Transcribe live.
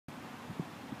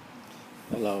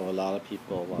Hello, a lot of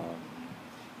people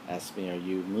ask me, are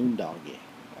you moondoggy?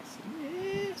 I said,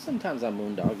 yeah, sometimes I'm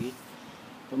moondoggy,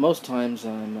 but most times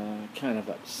I'm kind of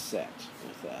upset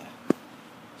with a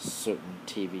certain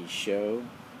TV show.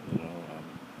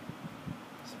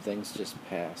 Some things just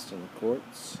passed in the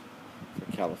courts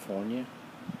for California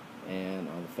and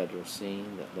on the federal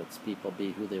scene that lets people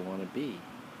be who they want to be.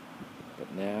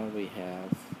 But now we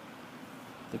have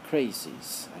the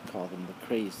crazies. I call them the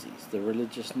crazies, the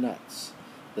religious nuts,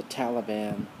 the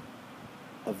Taliban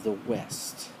of the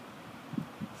West,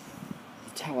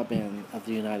 the Taliban of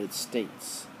the United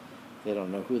States. They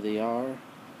don't know who they are,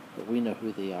 but we know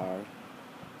who they are.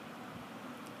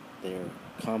 They're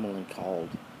commonly called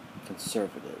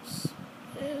conservatives.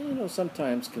 And,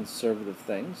 sometimes conservative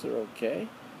things are okay,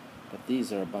 but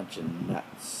these are a bunch of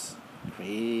nuts,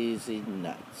 crazy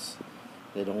nuts.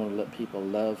 They don't want to let people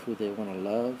love who they want to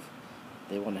love.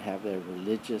 They want to have their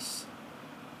religious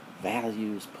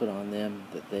values put on them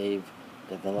that they've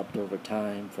developed over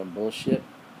time from bullshit.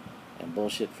 And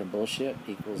bullshit from bullshit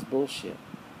equals bullshit.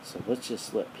 So let's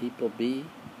just let people be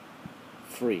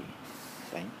free.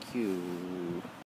 Thank you.